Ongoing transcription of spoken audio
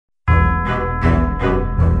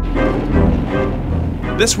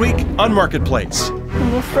This week on Marketplace.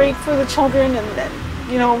 I'm afraid for the children and then,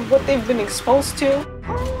 what they've been exposed to.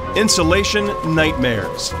 Insulation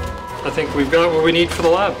nightmares. I think we've got what we need for the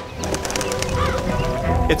lab.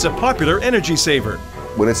 It's a popular energy saver.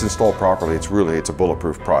 When it's installed properly, it's a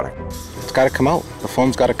bulletproof product. It's got to come out. The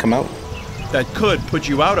foam's got to come out. That could put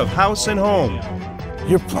you out of house and home.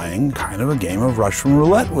 You're playing kind of a game of Russian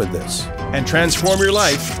roulette with this. And transform your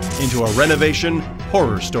life into a renovation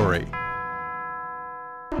horror story.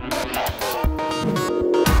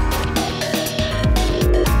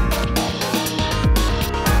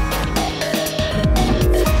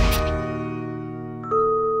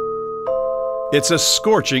 It's a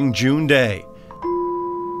scorching June day.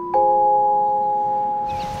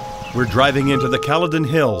 We're driving into the Caledon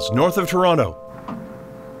Hills, north of Toronto,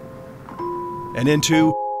 and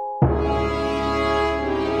into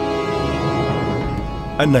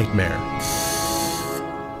a nightmare.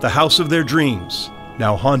 The house of their dreams,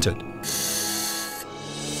 now haunted.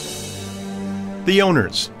 The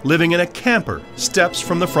owners, living in a camper, steps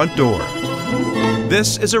from the front door.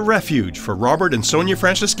 This is a refuge for Robert and Sonia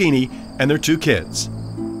Franceschini and their two kids.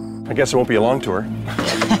 I guess it won't be a long tour.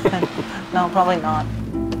 No, probably not.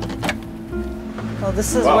 Well,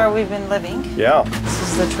 this is where we've been living. Yeah. This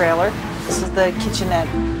is the trailer. This is the kitchenette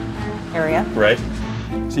area. Right.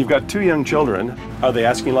 So you've got two young children. Are they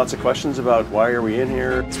asking lots of questions about why are we in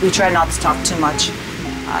here? We try not to talk too much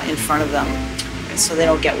in front of them so they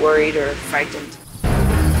don't get worried or frightened.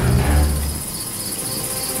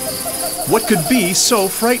 What could be so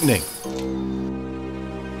frightening?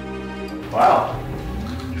 Wow.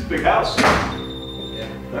 It's a big house. Yeah.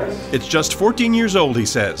 Nice. It's just 14 years old, he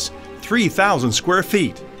says. 3,000 square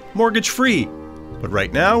feet, mortgage-free. But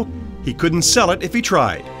right now, he couldn't sell it if he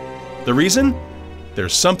tried. The reason?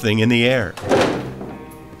 There's something in the air.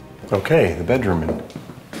 Okay, the bedroom.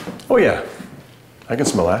 Oh yeah, I can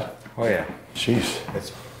smell that. Oh yeah. Jeez.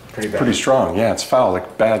 It's pretty bad. Pretty strong, yeah, it's foul,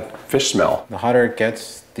 like bad fish smell. The hotter it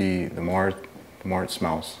gets, the more it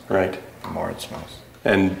smells. Right. The more it smells.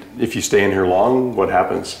 And if you stay in here long, what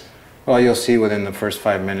happens? Well, you'll see within the first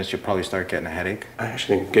 5 minutes, you'll probably start getting a headache. I'm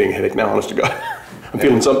actually getting a headache now, honest to God. I'm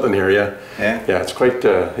feeling something here, yeah. Yeah? Yeah, it's quite,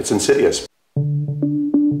 it's insidious.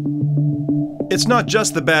 It's not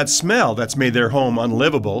just the bad smell that's made their home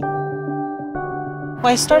unlivable. Well,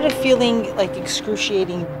 I started feeling like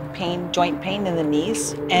excruciating pain, joint pain in the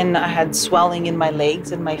knees, and I had swelling in my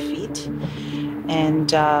legs and my feet.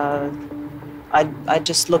 And I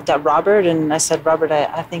just looked at Robert and I said, Robert,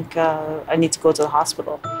 I think I need to go to the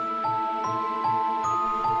hospital.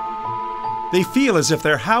 They feel as if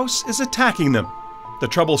their house is attacking them. The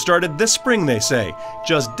trouble started this spring, they say,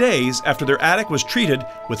 just days after their attic was treated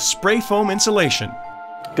with spray foam insulation.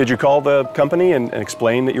 Did you call the company and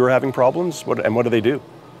explain that you were having problems? What do they do?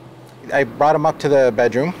 I brought them up to the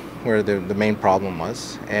bedroom where the main problem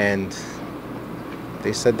was, and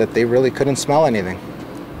they said that they really couldn't smell anything.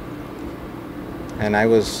 And I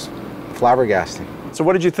was flabbergasted. So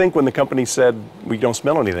what did you think when the company said, we don't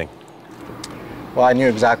smell anything? Well, I knew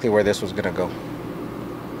exactly where this was going to go.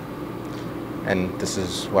 And this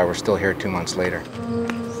is why we're still here 2 months later.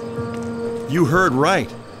 You heard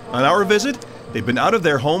right. On our visit, they've been out of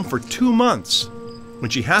their home for 2 months. When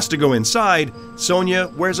she has to go inside, Sonia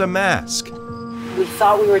wears a mask. We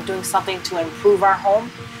thought we were doing something to improve our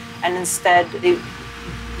home, and instead they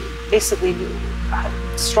basically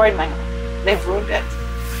destroyed my home. They've ruined it.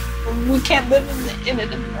 We can't live in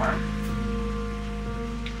it anymore.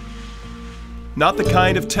 Not the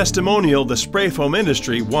kind of testimonial the spray foam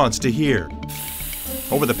industry wants to hear.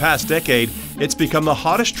 Over the past decade, it's become the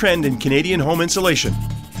hottest trend in Canadian home insulation.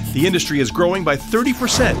 The industry is growing by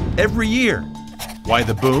 30% every year. Why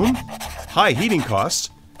the boom? High heating costs,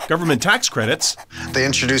 government tax credits. They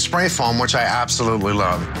introduced spray foam, which I absolutely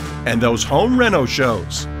love. And those home reno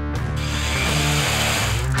shows.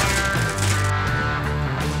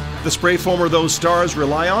 The spray foamer those stars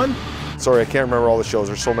rely on? Sorry, I can't remember all the shows.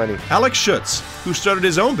 There's so many. Alex Schutz, who started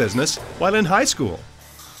his own business while in high school.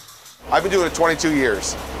 I've been doing it 22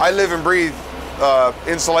 years. I live and breathe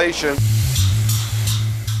insulation.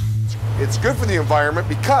 It's good for the environment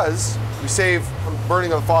because we save from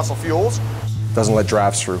burning of fossil fuels. Doesn't let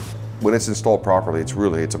drafts through. When it's installed properly,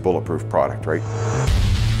 it's a bulletproof product, right?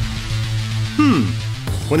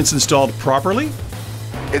 When it's installed properly?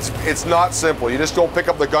 It's not simple. You just don't pick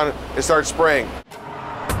up the gun and start spraying.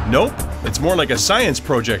 Nope, it's more like a science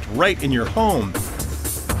project right in your home.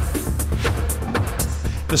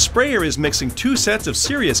 The sprayer is mixing 2 sets of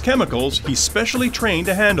serious chemicals he's specially trained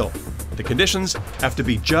to handle. The conditions have to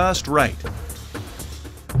be just right.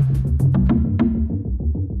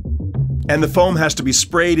 And the foam has to be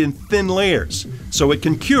sprayed in thin layers so it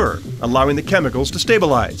can cure, allowing the chemicals to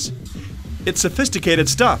stabilize. It's sophisticated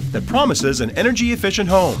stuff that promises an energy-efficient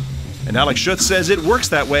home. And Alex Schutz says it works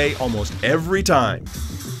that way almost every time.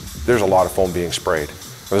 There's a lot of foam being sprayed.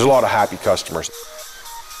 There's a lot of happy customers.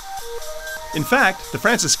 In fact, the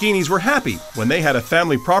Francischenis were happy when they had a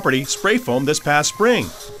family property spray foam this past spring.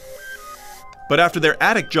 But after their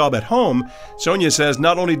attic job at home, Sonia says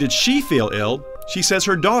not only did she feel ill, she says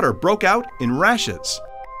her daughter broke out in rashes.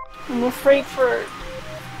 I'm afraid for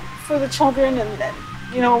the children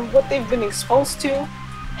and what they've been exposed to,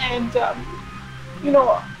 and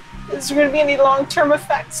is there going to be any long-term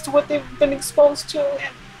effects to what they've been exposed to?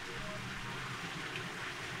 And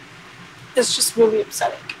it's just really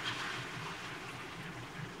upsetting.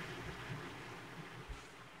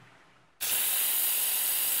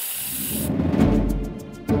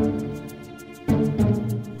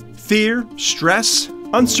 Fear, stress,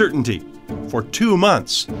 uncertainty for 2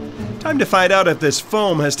 months. Time to find out if this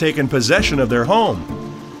foam has taken possession of their home.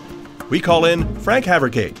 We call in Frank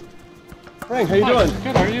Haverkate. Frank, how you doing?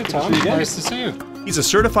 Good, how are you, Tom? Nice to see you. He's a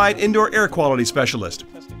certified indoor air quality specialist.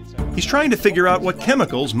 He's trying to figure out what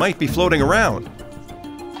chemicals might be floating around.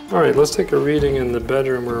 All right, let's take a reading in the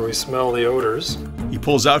bedroom where we smell the odors. He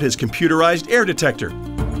pulls out his computerized air detector.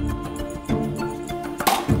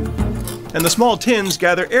 And the small tins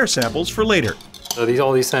gather air samples for later.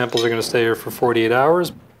 All these samples are going to stay here for 48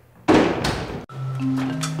 hours.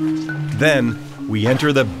 Then we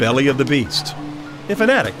enter the belly of the beast, if an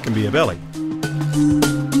attic can be a belly.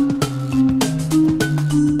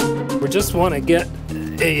 We just want to get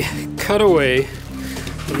a cutaway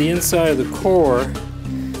of the inside of the core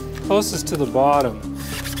closest to the bottom.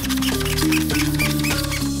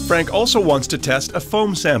 Frank also wants to test a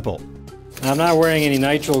foam sample. I'm not wearing any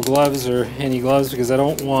nitrile gloves or any gloves because I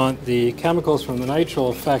don't want the chemicals from the nitrile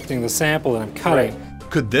affecting the sample that I'm cutting. Right.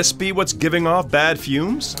 Could this be what's giving off bad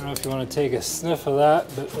fumes? I don't know if you want to take a sniff of that,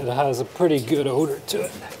 but it has a pretty good odor to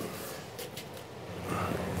it.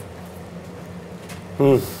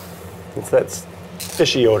 It's that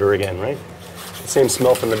fishy odor again, right? Same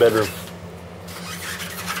smell from the bedroom.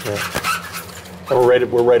 Yeah. And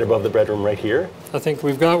we're right above the bedroom right here. I think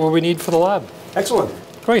we've got what we need for the lab. Excellent.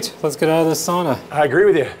 Great, let's get out of this sauna. I agree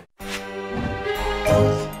with you.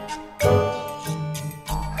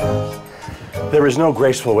 There is no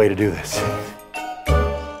graceful way to do this.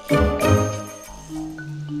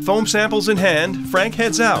 Foam samples in hand, Frank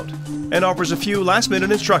heads out and offers a few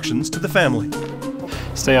last-minute instructions to the family.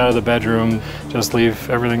 Stay out of the bedroom, just leave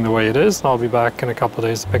everything the way it is, and I'll be back in a couple of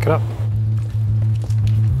days to pick it up.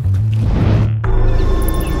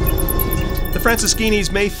 The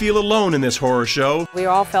Francischenis may feel alone in this horror show. We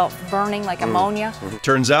all felt burning like ammonia.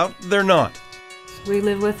 Turns out they're not. We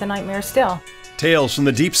live with the nightmare still. Tales from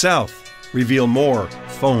the Deep South reveal more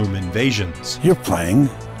foam invasions. You're playing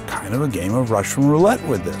kind of a game of Russian roulette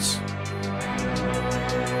with this.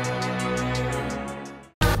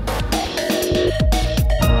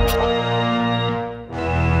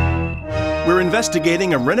 We're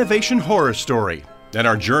investigating a renovation horror story, and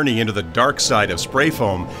our journey into the dark side of spray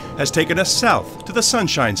foam has taken us south to the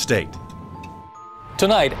Sunshine State.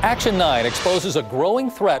 Tonight, Action 9 exposes a growing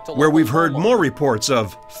threat to where we've heard more reports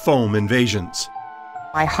of foam invasions.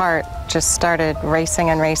 My heart just started racing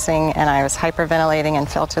and racing, and I was hyperventilating and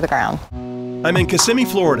fell to the ground. I'm in Kissimmee,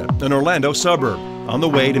 Florida, an Orlando suburb, on the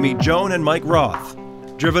way to meet Joan and Mike Roth,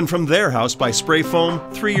 driven from their house by spray foam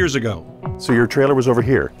 3 years ago. So your trailer was over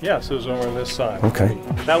here? Yes, it was over on this side. Okay.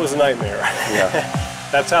 That was a nightmare. Yeah.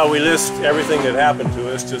 That's how we list everything that happened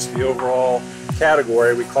to us, just the overall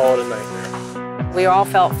category. We call it a nightmare. We all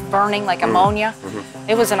felt burning like ammonia.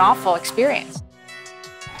 It was an awful experience.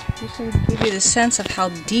 You can give you the sense of how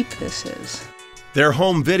deep this is. Their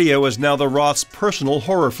home video is now the Roths' personal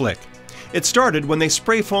horror flick. It started when they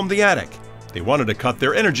spray foamed the attic. They wanted to cut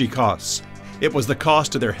their energy costs. It was the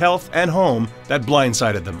cost to their health and home that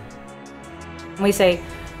blindsided them. We say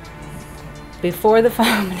before the foam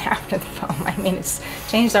and after the foam. I mean, it's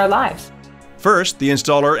changed our lives. First, the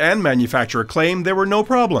installer and manufacturer claimed there were no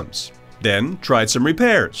problems. Then tried some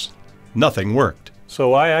repairs. Nothing worked.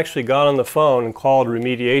 So I actually got on the phone and called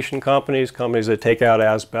remediation companies that take out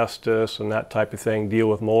asbestos and that type of thing, deal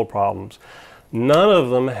with mold problems. None of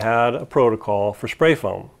them had a protocol for spray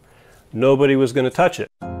foam. Nobody was going to touch it.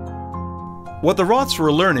 What the Roths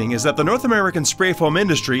were learning is that the North American spray foam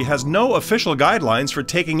industry has no official guidelines for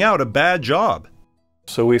taking out a bad job.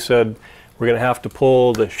 So we said we're going to have to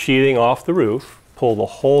pull the sheathing off the roof, pull the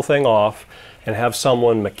whole thing off, and have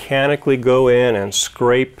someone mechanically go in and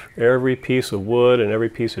scrape every piece of wood and every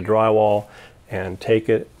piece of drywall and take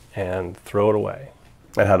it and throw it away.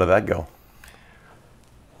 And how did that go?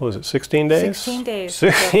 What was it, 16 days? 16 days.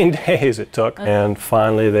 16 days it took, and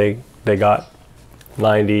finally they got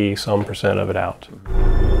 90-some% of it out.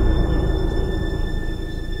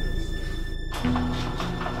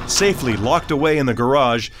 Safely locked away in the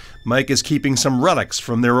garage, Mike is keeping some relics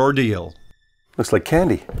from their ordeal. Looks like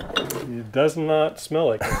candy. It does not smell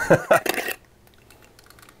like candy.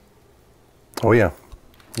 Oh yeah,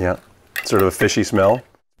 yeah. Sort of a fishy smell.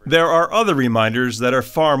 There are other reminders that are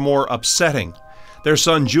far more upsetting. Their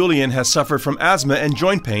son Julian has suffered from asthma and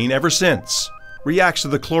joint pain ever since. Reacts to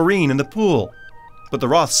the chlorine in the pool. But the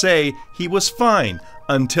Roths say he was fine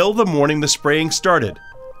until the morning the spraying started,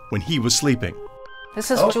 when he was sleeping.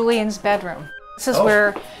 This is Julian's bedroom. This is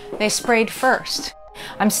where they sprayed first.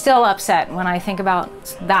 I'm still upset when I think about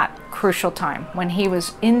that crucial time, when he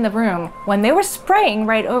was in the room, when they were spraying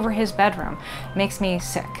right over his bedroom. Makes me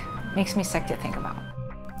sick. Makes me sick to think about.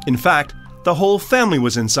 In fact, the whole family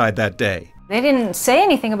was inside that day. They didn't say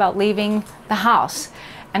anything about leaving the house.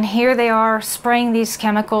 And here they are spraying these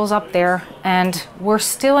chemicals up there, and we're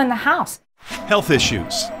still in the house. Health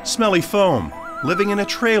issues, smelly foam, living in a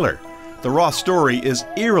trailer. The Roth story is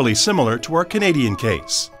eerily similar to our Canadian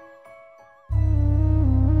case.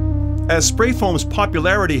 As spray foam's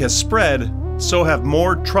popularity has spread, so have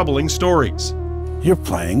more troubling stories. You're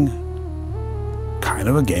playing kind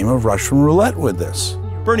of a game of Russian roulette with this.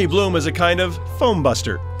 Bernie Bloom is a kind of foam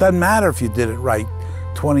buster. Doesn't matter if you did it right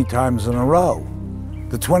 20 times in a row.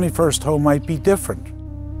 The 21st hole might be different.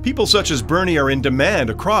 People such as Bernie are in demand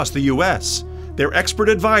across the U.S. They're expert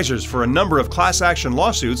advisors for a number of class action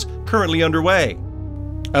lawsuits currently underway.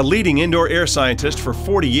 A leading indoor air scientist for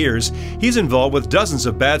 40 years, he's involved with dozens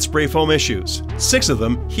of bad spray foam issues, 6 of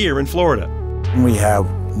them here in Florida. We have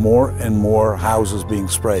more and more houses being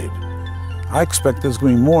sprayed. I expect there's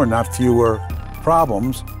going to be more, not fewer,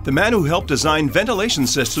 problems. The man who helped design ventilation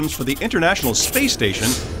systems for the International Space Station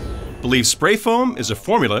believes spray foam is a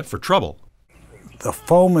formula for trouble. The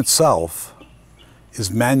foam itself is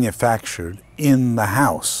manufactured in the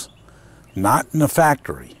house, not in a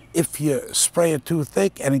factory. If you spray it too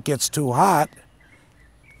thick and it gets too hot,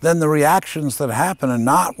 then the reactions that happen are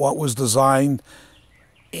not what was designed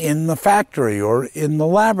in the factory or in the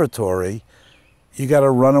laboratory. You got a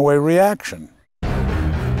runaway reaction.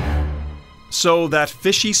 So that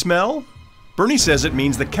fishy smell? Bernie says it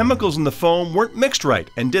means the chemicals in the foam weren't mixed right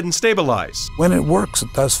and didn't stabilize. When it works,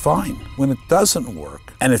 it does fine. When it doesn't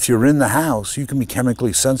work, and if you're in the house, you can be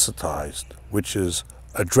chemically sensitized, which is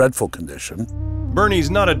a dreadful condition.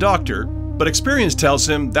 Bernie's not a doctor, but experience tells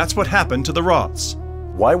him that's what happened to the Roths.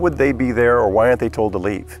 Why would they be there, or why aren't they told to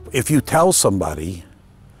leave? If you tell somebody,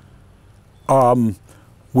 we're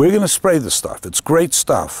going to spray the stuff, it's great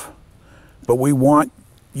stuff, but we want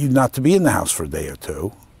you not to be in the house for a day or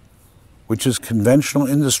two, which is conventional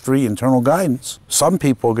industry internal guidance. Some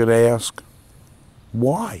people get asked,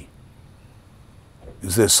 why?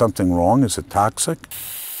 Is there something wrong? Is it toxic?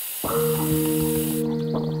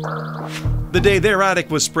 The day their attic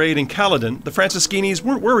was sprayed in Caledon, the Franciscinis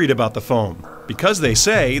weren't worried about the foam because they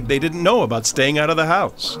say they didn't know about staying out of the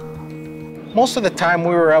house. Most of the time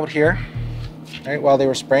we were out here, right, while they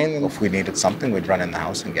were spraying, and if we needed something, we'd run in the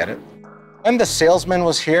house and get it. When the salesman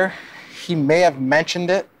was here, he may have mentioned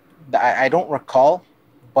it. I don't recall,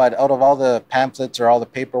 but out of all the pamphlets or all the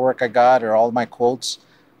paperwork I got or all my quotes,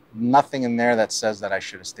 nothing in there that says that I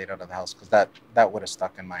should have stayed out of the house, because that would have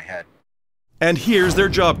stuck in my head. And here's their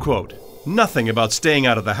job quote. Nothing about staying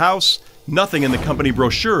out of the house, nothing in the company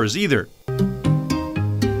brochures either.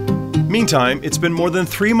 Meantime, it's been more than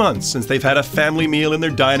 3 months since they've had a family meal in their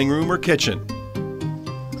dining room or kitchen.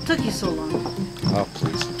 It took you so long. Oh,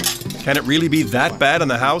 please. Can it really be that bad in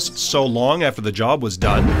the house so long after the job was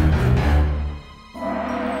done?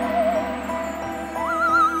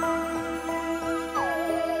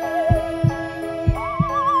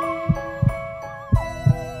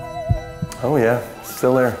 Oh yeah, it's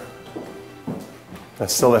still there.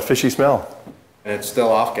 That's still that fishy smell. And it's still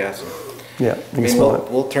off gassing. Yeah, you can smell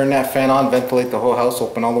it. We'll turn that fan on, ventilate the whole house,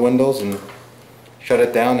 open all the windows, and shut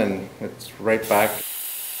it down, and it's right back.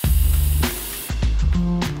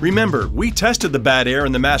 Remember, we tested the bad air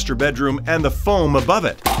in the master bedroom and the foam above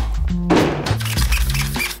it.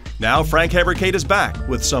 Now Frank Haverkate is back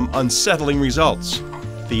with some unsettling results.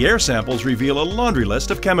 The air samples reveal a laundry list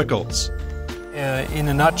of chemicals. In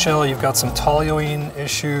a nutshell, you've got some toluene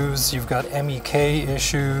issues, you've got MEK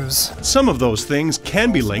issues. Some of those things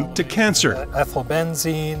can be linked to cancer.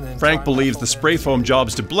 Ethylbenzene. Frank believes the spray foam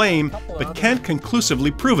job's to blame, but can't conclusively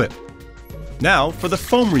prove it. Now for the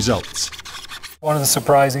foam results. One of the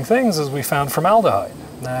surprising things is we found formaldehyde.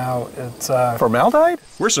 Now, it's... Formaldehyde?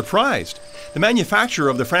 We're surprised. The manufacturer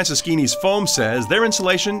of the Franceschini's foam says their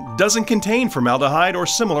insulation doesn't contain formaldehyde or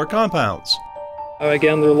similar compounds.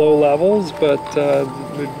 Again, they're low levels, but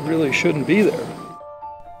it really shouldn't be there.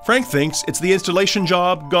 Frank thinks it's the installation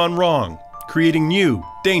job gone wrong, creating new,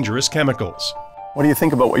 dangerous chemicals. What do you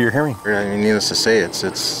think about what you're hearing? I mean, needless to say,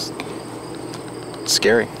 it's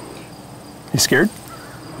scary. You scared?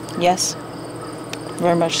 Yes,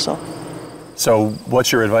 very much so. So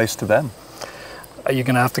what's your advice to them? You're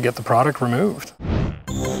going to have to get the product removed.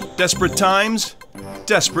 Desperate times,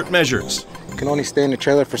 desperate measures. You can only stay in the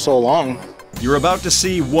trailer for so long. You're about to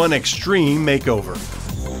see one extreme makeover.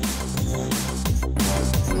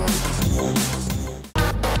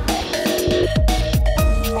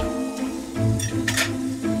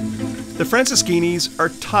 The Franceschini's are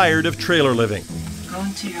tired of trailer living. Go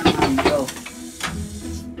into your room, go.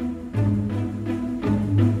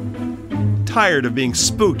 Tired of being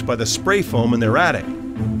spooked by the spray foam in their attic.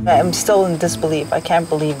 I'm still in disbelief. I can't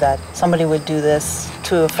believe that somebody would do this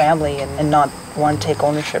to a family and not want to take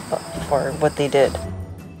ownership for what they did.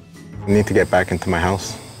 I need to get back into my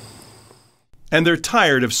house. And they're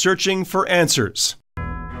tired of searching for answers.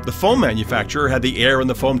 The foam manufacturer had the air in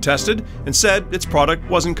the foam tested and said its product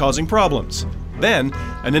wasn't causing problems. Then,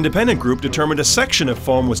 an independent group determined a section of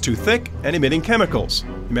foam was too thick and emitting chemicals.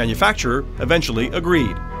 The manufacturer eventually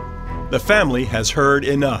agreed. The family has heard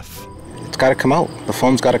enough. It's got to come out. The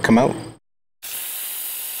foam's got to come out.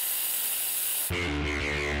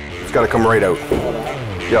 It's got to come right out.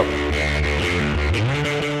 Yep.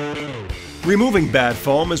 Removing bad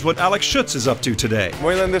foam is what Alex Schutz is up to today.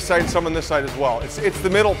 More on this side, some on this side as well. It's the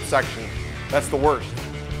middle section. That's the worst.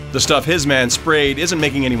 The stuff his man sprayed isn't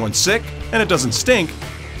making anyone sick, and it doesn't stink,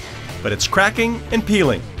 but it's cracking and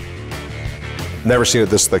peeling. Never seen it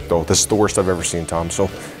this thick though. This is the worst I've ever seen, Tom, so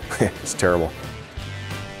it's terrible.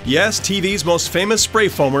 Yes, TV's most famous spray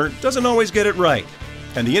foamer doesn't always get it right,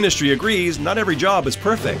 and the industry agrees not every job is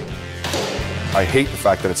perfect. I hate the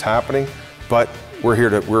fact that it's happening, but we're here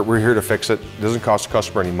to fix it. It doesn't cost the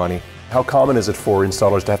customer any money. How common is it for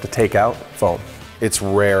installers to have to take out foam? It's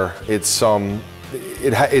rare. It's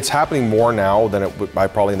happening more now than it would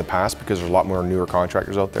probably in the past because there's a lot more newer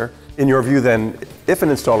contractors out there. In your view then, if an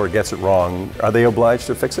installer gets it wrong, are they obliged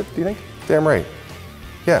to fix it, do you think? Damn right.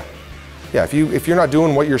 Yeah. Yeah, if you're not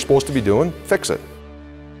doing what you're supposed to be doing, fix it.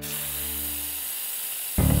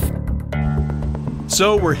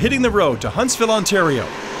 So we're hitting the road to Huntsville, Ontario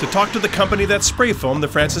to talk to the company that spray foamed the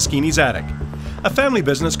Franceschini's attic, a family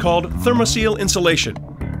business called Thermoseal Insulation.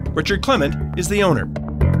 Richard Clement is the owner.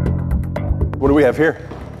 What do we have here?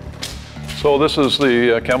 So this is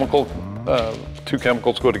the chemical. Two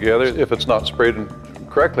chemicals go together. If it's not sprayed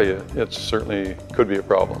correctly, it certainly could be a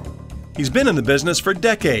problem. He's been in the business for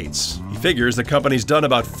decades. He figures the company's done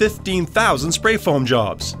about 15,000 spray foam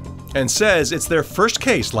jobs and says it's their first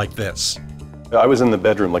case like this. I was in the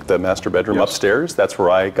bedroom, like the master bedroom upstairs. That's where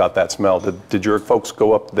I got that smell. Did your folks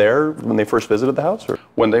go up there when they first visited the house? Or?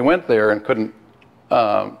 When they went there and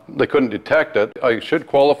they couldn't detect it, I should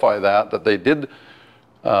qualify that they did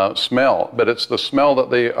smell, but it's the smell that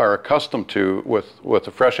they are accustomed to with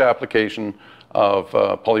a fresh application of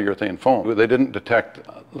polyurethane foam. They didn't detect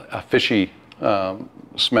a fishy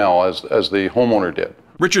smell as the homeowner did.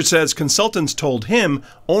 Richard says consultants told him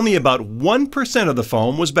only about 1% of the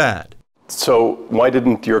foam was bad. So why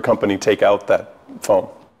didn't your company take out that foam?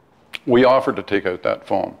 We offered to take out that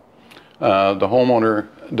foam. The homeowner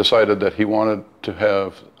decided that he wanted to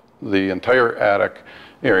have the entire attic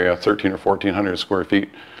area, 1,300 or 1,400 square feet,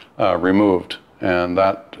 removed. And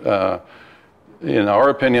that, in our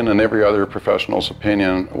opinion and every other professional's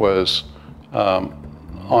opinion, was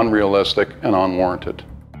unrealistic and unwarranted.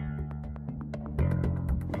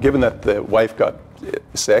 Given that the wife got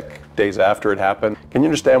sick days after it happened, can you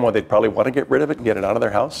understand why they'd probably want to get rid of it and get it out of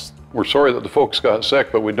their house? We're sorry that the folks got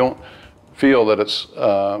sick, but we don't feel that it's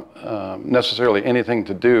necessarily anything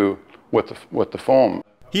to do with the foam.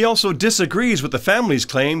 He also disagrees with the family's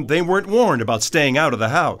claim they weren't warned about staying out of the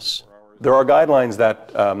house. There are guidelines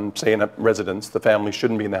that say in a residence the family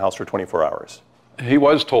shouldn't be in the house for 24 hours. He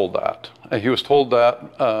was told that. He was told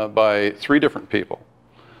that by 3 different people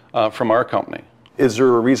from our company. Is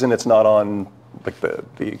there a reason it's not on like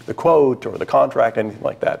the quote or the contract, anything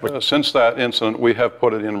like that? Since that incident, we have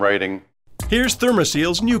put it in writing. Here's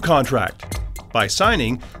Thermoseal's new contract. By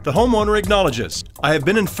signing, the homeowner acknowledges, I have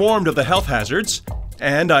been informed of the health hazards,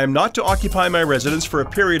 and I am not to occupy my residence for a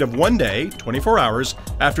period of 1 day, 24 hours,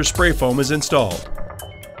 after spray foam is installed.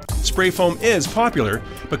 Spray foam is popular,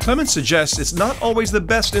 but Clement suggests it's not always the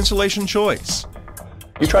best insulation choice.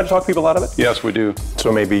 You try to talk people out of it? Yes, we do.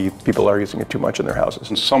 So maybe people are using it too much in their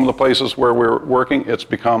houses. In some of the places where we're working, it's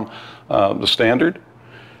become the standard,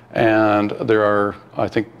 and there are, I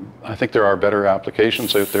think there are better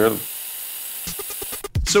applications out there.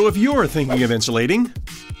 So if you're thinking of insulating,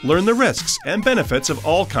 learn the risks and benefits of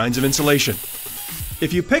all kinds of insulation.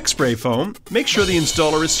 If you pick spray foam, make sure the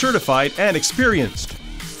installer is certified and experienced.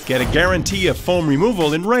 Get a guarantee of foam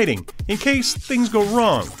removal in writing in case things go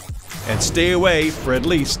wrong. And stay away for at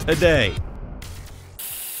least a day.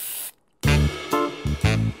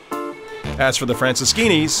 As for the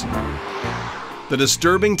Francischenis, the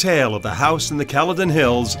disturbing tale of the house in the Caledon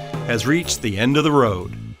Hills has reached the end of the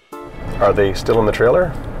road. Are they still in the trailer?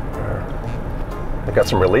 They got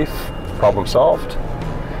some relief? Problem solved?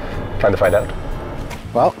 Trying to find out.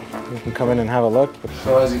 Well, you can come in and have a look.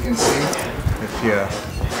 So as you can see, if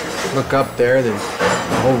you look up there, the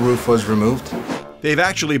whole roof was removed. They've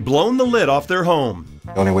actually blown the lid off their home.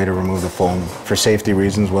 The only way to remove the foam for safety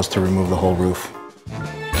reasons was to remove the whole roof.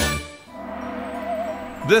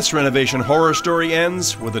 This renovation horror story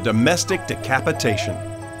ends with a domestic decapitation.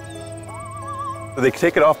 They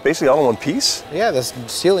take it off basically all in one piece? Yeah, the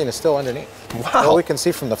ceiling is still underneath. Wow. All we can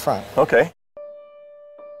see from the front. Okay.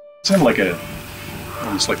 It's kind of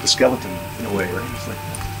almost like the skeleton in a way, right?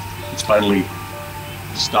 It's finally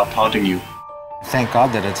stopped haunting you. Thank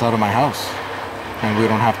God that it's out of my house and we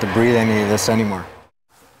don't have to breathe any of this anymore.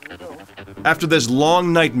 After this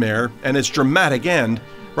long nightmare and its dramatic end,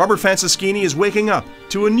 Robert Francischini is waking up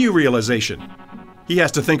to a new realization. He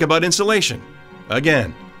has to think about insulation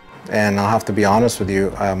again. And I'll have to be honest with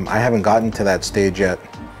you, I haven't gotten to that stage yet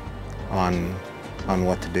on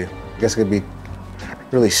what to do. I guess it could be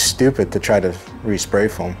really stupid to try to respray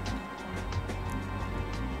foam.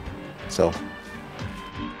 So